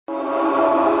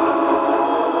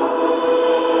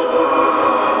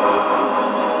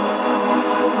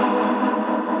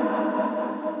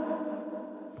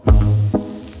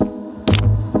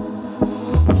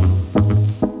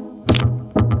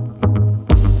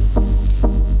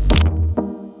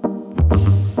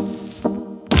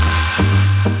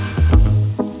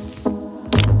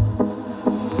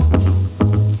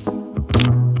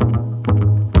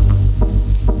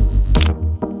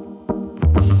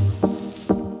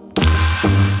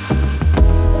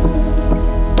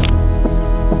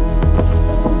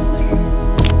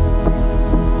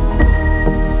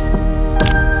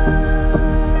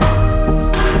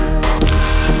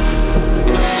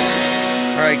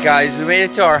guys, we made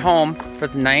it to our home for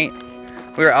the night.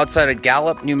 We were outside of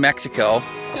Gallup, New Mexico.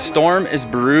 Storm is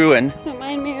brewing. Don't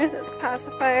mind me with this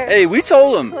pacifier. Hey, we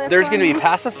told them there's gonna be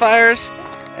pacifiers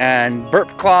and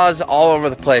burp claws all over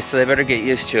the place, so they better get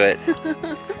used to it.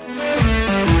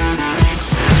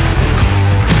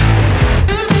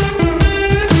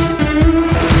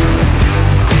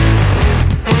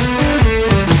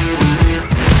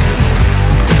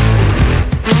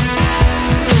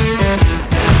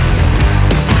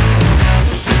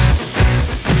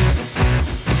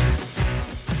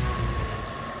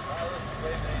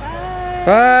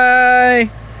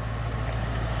 Bye!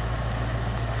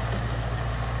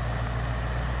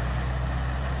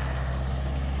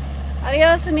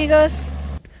 Adios, amigos.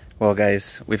 Well,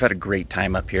 guys, we've had a great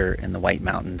time up here in the White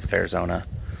Mountains of Arizona.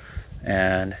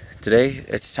 And today,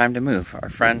 it's time to move. Our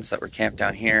friends that were camped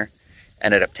down here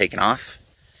ended up taking off.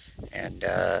 And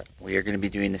we are going to be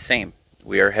doing the same.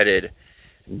 We are headed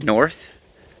north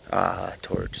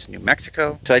towards New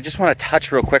Mexico. So I just want to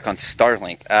touch real quick on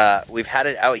Starlink. We've had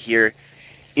it out here.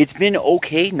 It's been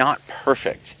okay, not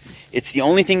perfect. It's the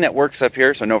only thing that works up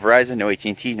here. So no Verizon, no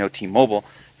AT&T, no T-Mobile,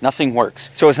 nothing works.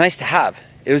 So it's nice to have.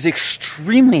 It was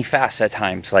extremely fast at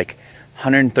times, like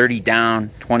 130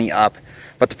 down, 20 up.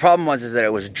 But the problem was that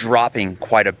it was dropping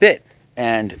quite a bit.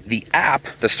 And the app,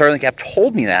 the Starlink app,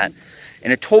 told me that.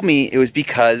 And it told me it was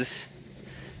because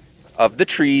of the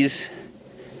trees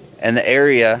and the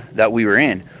area that we were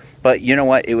in. But you know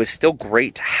what? It was still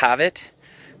great to have it.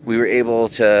 We were able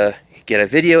to get a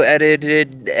video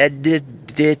edited. I can edit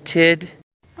that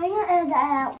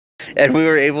out. And we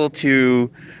were able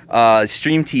to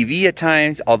stream TV at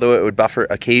times, although it would buffer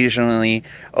occasionally.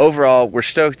 Overall, we're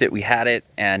stoked that we had it,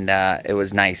 and it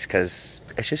was nice because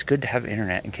it's just good to have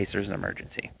internet in case there's an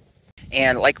emergency.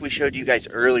 And like we showed you guys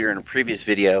earlier in a previous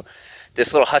video,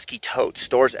 this little Husky tote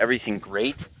stores everything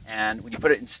great. And when you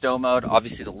put it in stow mode,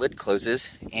 obviously the lid closes.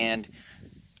 And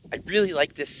I really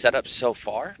like this setup so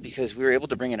far because we were able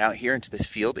to bring it out here into this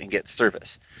field and get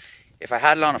service. If I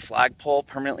had it on a flagpole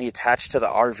permanently attached to the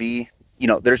RV, you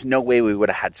know, there's no way we would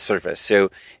have had service. So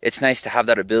it's nice to have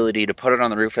that ability to put it on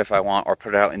the roof if I want, or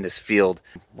put it out in this field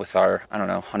with our, I don't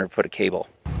know, 100-foot of cable.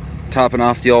 Topping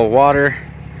off the old water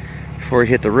before we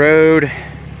hit the road.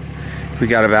 We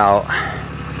got about,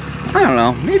 I don't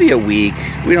know, maybe a week.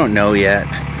 We don't know yet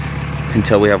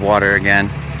until we have water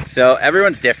again. So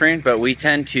everyone's different, but we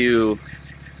tend to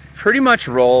pretty much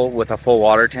roll with a full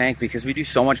water tank because we do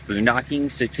so much boondocking.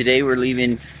 So today we're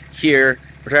leaving here.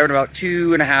 We're driving about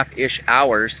 2.5-ish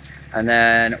hours, and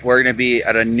then we're gonna be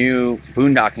at a new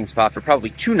boondocking spot for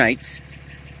probably 2 nights.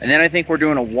 And then I think we're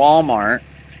doing a Walmart,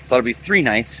 so that'll be 3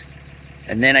 nights.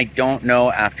 And then I don't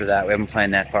know after that. We haven't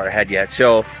planned that far ahead yet.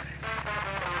 So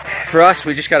for us,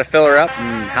 we just gotta fill her up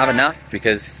and have enough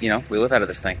because, you know, we live out of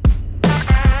this thing.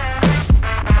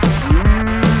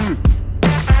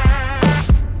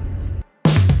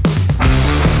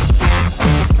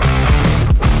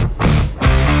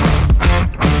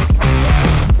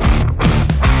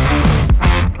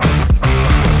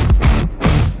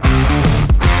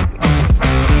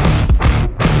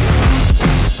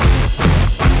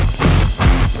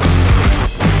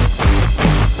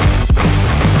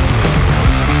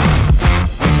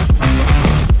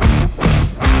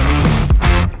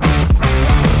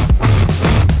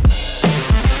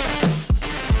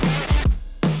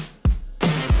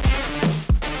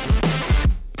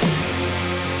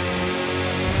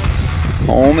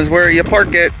 Home is where you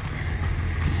park it.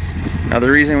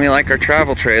 Another reason we like our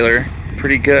travel trailer.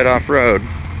 Pretty good off-road.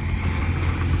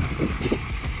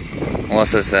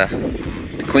 Melissa's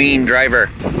the queen driver.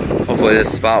 Hopefully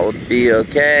this spot will be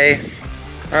okay.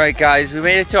 Alright guys, we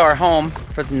made it to our home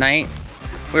for the night.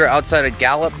 We were outside of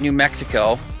Gallup, New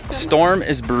Mexico. Storm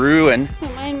is brewing.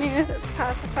 Don't mind me with this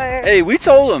pacifier. Hey, we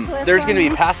told them there's gonna be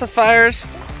pacifiers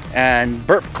and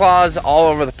burp claws all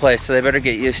over the place, so they better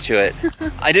get used to it.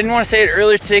 I didn't want to say it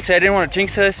earlier today because I didn't want to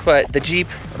jinx us, but the Jeep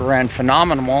ran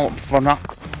phenomenally.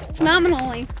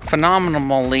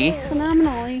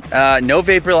 No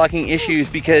vapor locking issues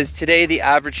because today the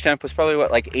average temp was probably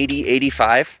what, like 80,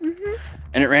 85,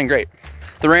 and it ran great.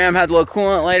 The Ram had low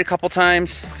coolant light a couple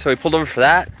times, so we pulled over for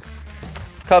that.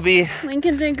 Cubby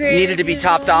Lincoln did great. Needed to be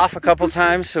topped off a couple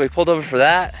times, so we pulled over for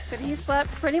that. But he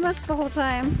slept pretty much the whole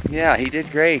time. Yeah, he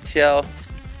did great. So,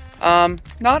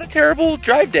 not a terrible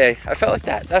drive day. I felt like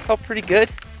that felt pretty good.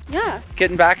 Yeah.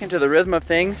 Getting back into the rhythm of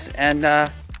things, and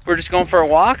we're just going for a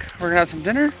walk. We're gonna have some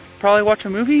dinner, probably watch a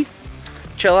movie,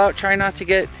 chill out, try not to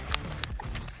get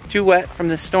too wet from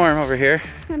this storm over here.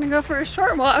 I'm gonna go for a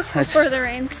short walk before the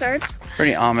rain starts.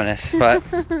 Pretty ominous, but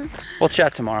we'll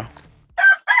chat tomorrow.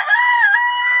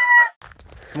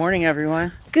 Good morning,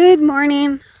 everyone. Good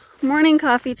morning. Morning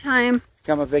coffee time.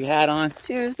 Got my big hat on.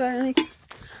 Cheers, Barley.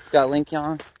 Got Link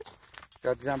on.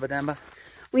 Got Zamba Demba.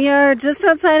 We are just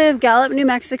outside of Gallup, New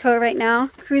Mexico right now,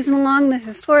 cruising along the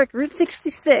historic Route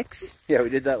 66. Yeah, we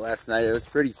did that last night. It was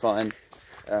pretty fun.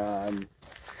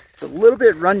 It's a little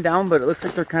bit run down, but it looks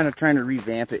like they're kind of trying to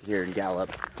revamp it here in Gallup.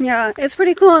 Yeah, it's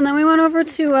pretty cool. And then we went over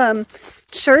to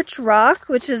Church Rock,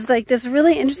 which is like this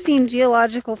really interesting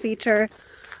geological feature.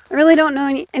 I really don't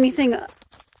know anything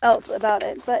else about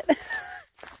it, but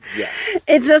Yes.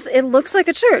 it looks like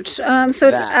a church, so it's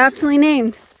aptly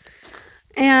named.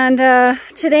 And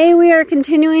today we are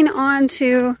continuing on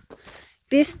to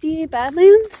Bisti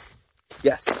Badlands.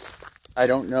 Yes. I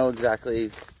don't know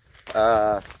exactly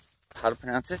how to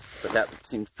pronounce it, but that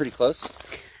seems pretty close.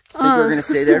 I think we're going to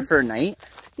stay there for a night.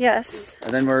 Yes.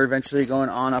 And then we're eventually going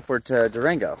on upward to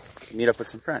Durango to meet up with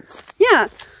some friends. Yeah.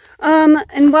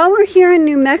 And while we're here in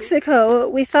New Mexico,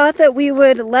 we thought that we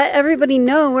would let everybody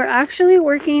know we're actually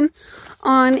working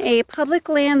on a public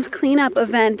lands cleanup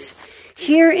event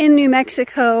here in New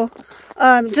Mexico,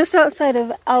 just outside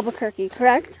of Albuquerque,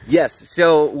 correct? Yes.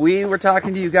 So we were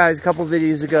talking to you guys a couple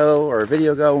videos ago, or a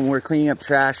video ago, when we were cleaning up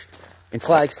trash in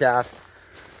Flagstaff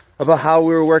about how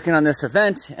we were working on this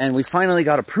event, and we finally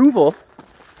got approval,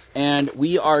 and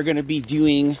we are going to be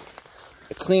doing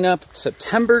a cleanup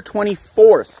September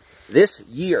 24th this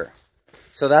year.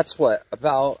 So that's what,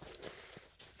 about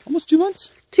almost 2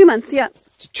 months? 2 months, yeah.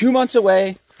 It's 2 months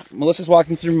away. Melissa's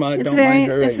walking through mud. Don't mind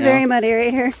her right now. It's very muddy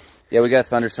right here. Yeah, we got a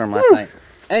thunderstorm last night.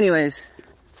 Anyways,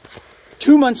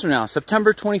 2 months from now,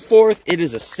 September 24th, it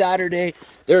is a Saturday.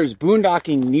 There is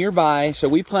boondocking nearby, so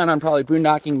we plan on probably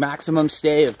boondocking, maximum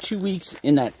stay of 2 weeks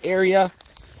in that area.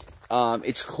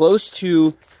 It's close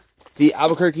to the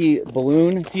Albuquerque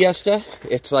Balloon Fiesta.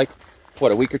 It's like,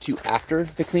 what, a week or two after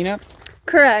the cleanup?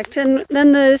 Correct. And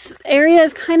then this area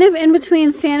is kind of in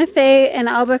between Santa Fe and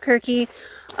Albuquerque.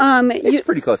 It's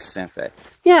pretty close to Santa Fe.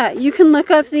 Yeah, you can look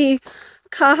up the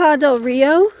Caja del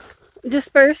Rio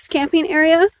dispersed camping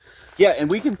area. Yeah, and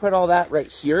we can put all that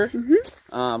right here.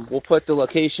 We'll put the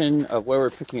location of where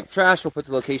we're picking up trash. We'll put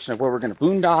the location of where we're going to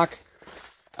boondock.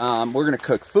 We're going to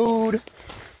cook food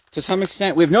to some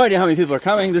extent. We have no idea how many people are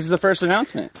coming. This is the first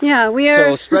announcement. Yeah, we are.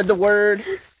 So spread the word.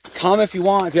 Come if you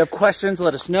want. If you have questions,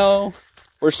 let us know.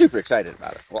 We're super excited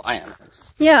about it. Well, I am.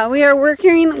 Yeah, we are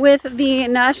working with the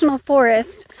National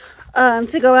Forest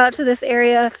to go out to this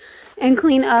area and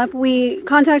clean up. We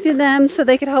contacted them so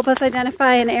they could help us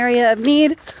identify an area of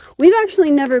need. We've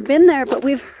actually never been there, but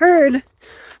we've heard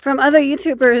from other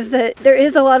YouTubers that there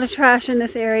is a lot of trash in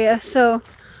this area. So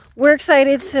we're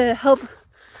excited to help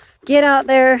get out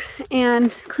there and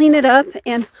clean it up,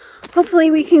 and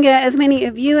hopefully we can get as many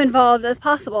of you involved as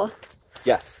possible.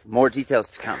 Yes, more details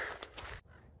to come.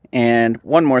 And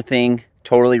one more thing,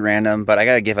 totally random, but I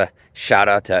gotta give a shout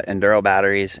out to Enduro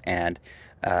Batteries and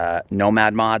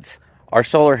Nomad Mods. Our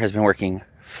solar has been working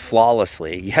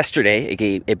flawlessly. Yesterday,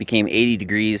 it became 80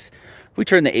 degrees. We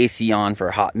turned the AC on for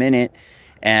a hot minute,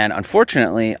 and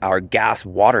unfortunately, our gas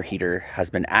water heater has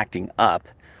been acting up.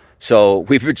 So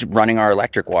we've been running our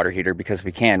electric water heater because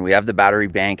we can. We have the battery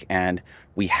bank and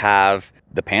we have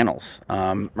the panels.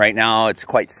 Right now it's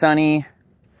quite sunny.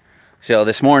 So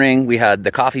this morning we had the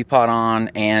coffee pot on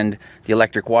and the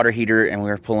electric water heater, and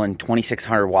we were pulling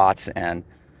 2,600 watts, and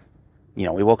you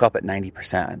know, we woke up at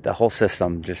 90%. The whole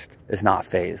system just is not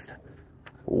phased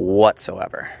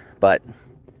whatsoever. But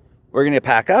we're gonna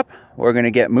pack up, we're gonna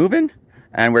get moving,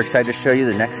 and we're excited to show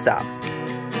you the next stop.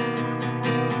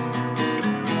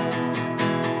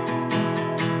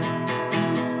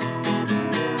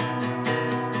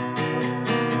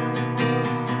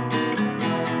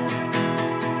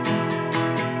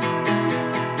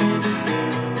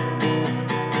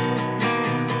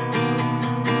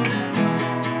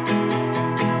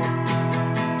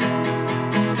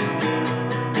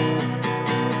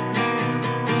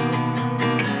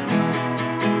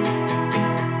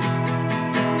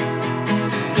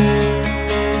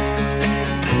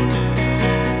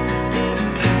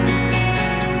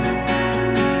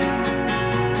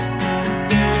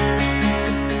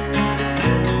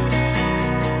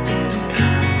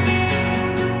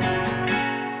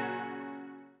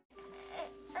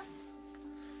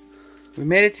 We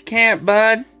made it to camp,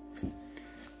 bud.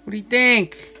 What do you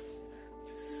think?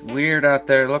 It's weird out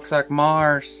there. It looks like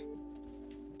Mars.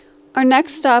 Our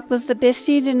next stop was the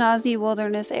Bisti Badlands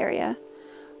Wilderness Area.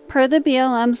 Per the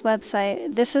BLM's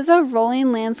website, this is a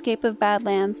rolling landscape of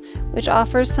badlands which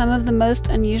offers some of the most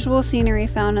unusual scenery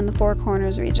found in the Four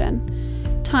Corners region.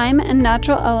 Time and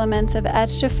natural elements have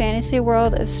etched a fantasy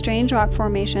world of strange rock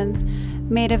formations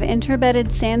made of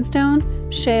interbedded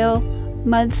sandstone, shale,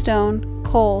 mudstone,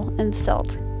 coal, and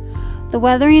silt. The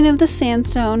weathering of the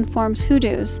sandstone forms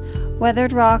hoodoos,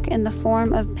 weathered rock in the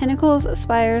form of pinnacles,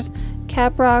 spires,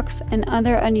 cap rocks, and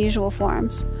other unusual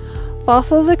forms.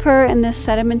 Fossils occur in this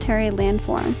sedimentary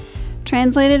landform.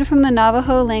 Translated from the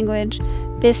Navajo language,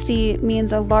 Bisti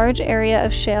means a large area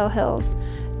of shale hills.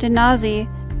 Denazi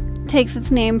takes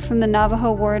its name from the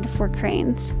Navajo word for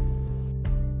cranes.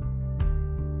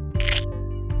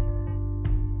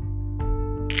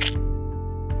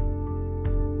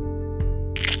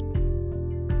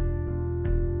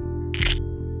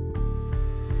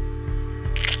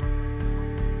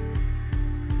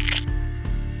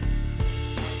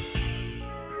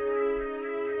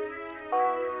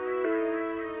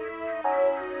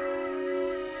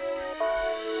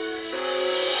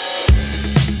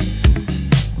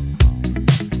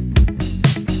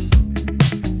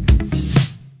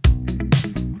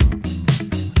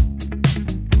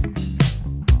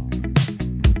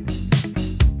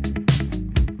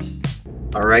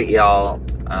 All right, y'all.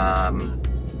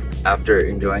 After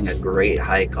enjoying a great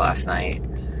hike last night,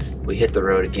 we hit the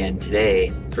road again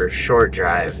today for a short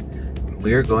drive.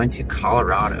 We are going to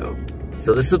Colorado.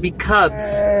 So this will be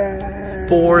Cub's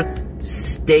 4th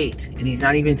state, and he's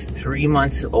not even 3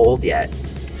 months old yet.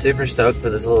 Super stoked for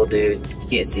this little dude. You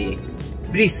can't see,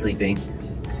 but he's sleeping.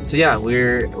 So yeah,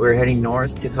 we're heading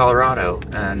north to Colorado,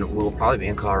 and we'll probably be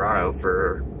in Colorado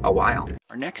for a while.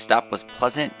 Our next stop was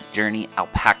Pleasant Journey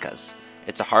Alpacas.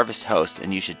 It's a harvest host,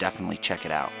 and you should definitely check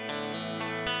it out.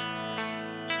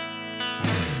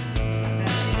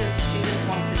 She just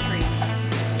wants a treat.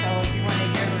 So if you want to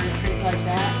give her a treat like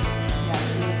that,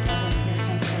 yeah, here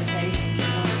comes her taste. She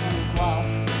wants one as well.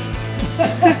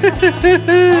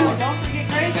 Oh, don't forget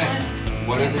Graceland.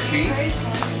 What are the treats?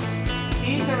 Graceland.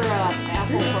 These are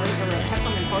apple horse or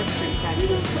peppermint horse treats,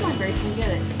 actually. Come on, Graceland, get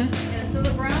it. Yeah, so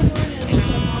the brown one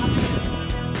is the mom and this one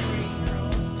is the great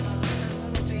girls. Her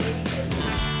little baby is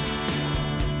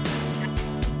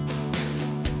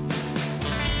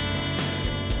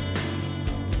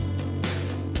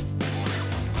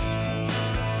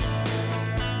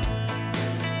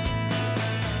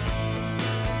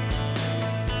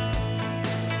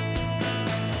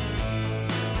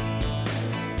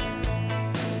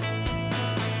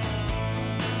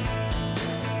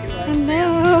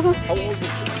Hello. How old is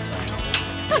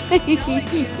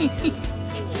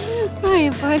Hi,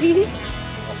 buddy. Hi.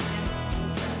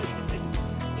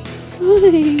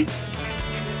 it?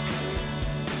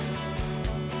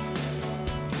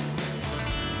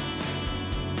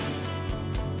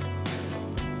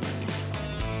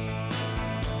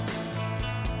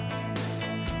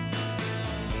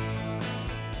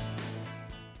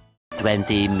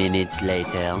 20 minutes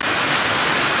later.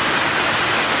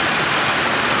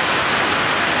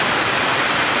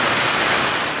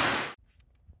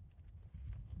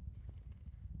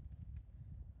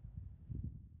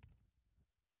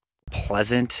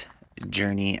 Pleasant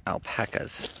Journey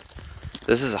Alpacas.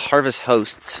 This is a Harvest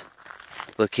Host's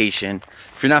location.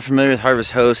 If you're not familiar with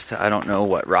Harvest Host, I don't know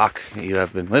what rock you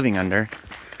have been living under,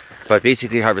 but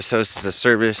basically Harvest Host is a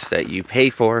service that you pay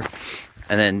for,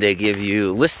 and then they give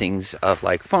you listings of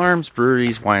like farms,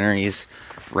 breweries, wineries,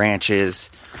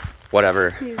 ranches,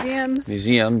 whatever,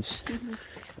 museums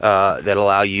that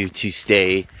allow you to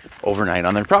stay overnight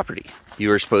on their property.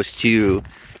 You are supposed to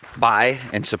buy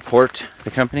and support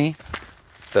the company,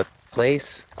 the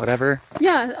place, whatever.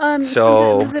 Yeah.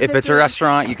 So if it's a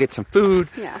restaurant, you get some food.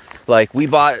 Yeah. Like we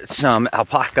bought some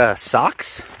alpaca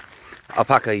socks,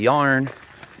 alpaca yarn,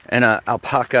 and an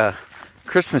alpaca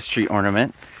Christmas tree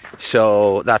ornament.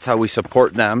 So that's how we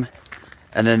support them.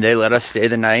 And then they let us stay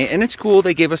the night, and it's cool.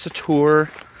 They gave us a tour.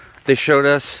 They showed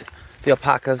us the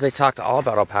alpacas. They talked all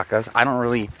about alpacas. I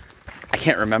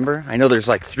can't remember. I know there's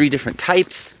like 3 different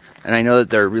types. And I know that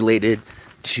they're related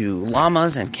to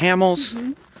llamas and camels.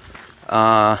 Mm-hmm.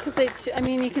 Because I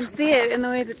mean, you can see it in the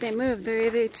way that they move.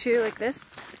 They chew like this.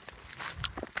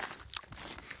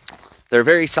 They're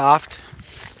very soft.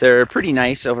 They're pretty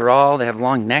nice overall. They have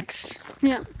long necks.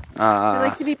 Yeah. They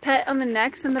like to be pet on the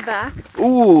necks and the back.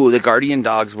 Ooh, the guardian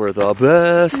dogs were the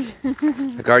best.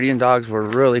 The guardian dogs were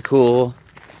really cool.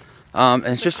 And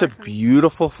it's just a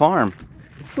beautiful farm.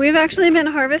 We've actually been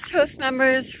Harvest Host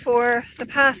members for the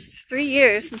past 3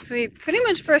 years since we pretty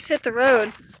much first hit the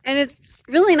road. And it's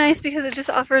really nice because it just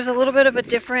offers a little bit of a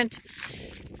different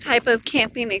type of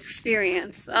camping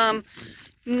experience.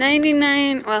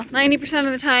 90%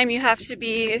 of the time you have to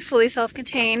be fully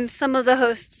self-contained. Some of the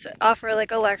hosts offer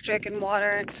like electric and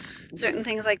water and certain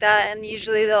things like that. And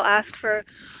usually they'll ask for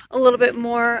a little bit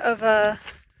more of a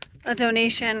a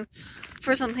donation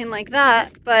for something like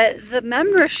that, but the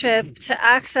membership to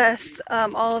access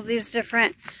all of these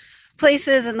different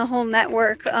places and the whole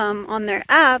network on their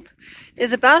app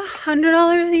is about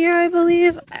 $100 a year, I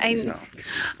believe.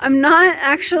 I'm not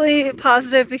actually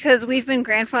positive because we've been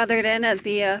grandfathered in at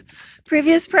the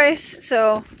previous price,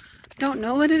 so don't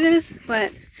know what it is,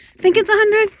 but I think it's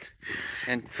 $100.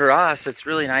 And for us, it's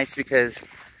really nice because,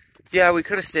 yeah, we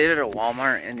could have stayed at a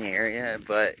Walmart in the area,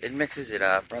 but it mixes it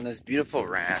up. We're on this beautiful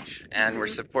ranch, and we're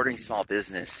supporting small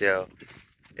business, so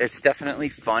it's definitely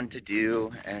fun to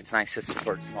do, and it's nice to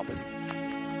support small business.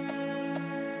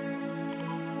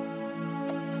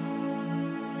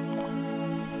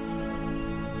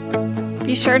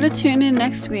 Be sure to tune in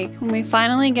next week when we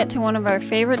finally get to one of our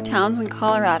favorite towns in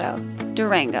Colorado,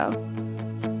 Durango.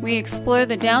 We explore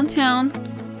the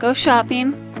downtown, go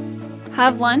shopping,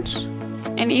 have lunch,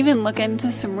 and even look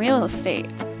into some real estate.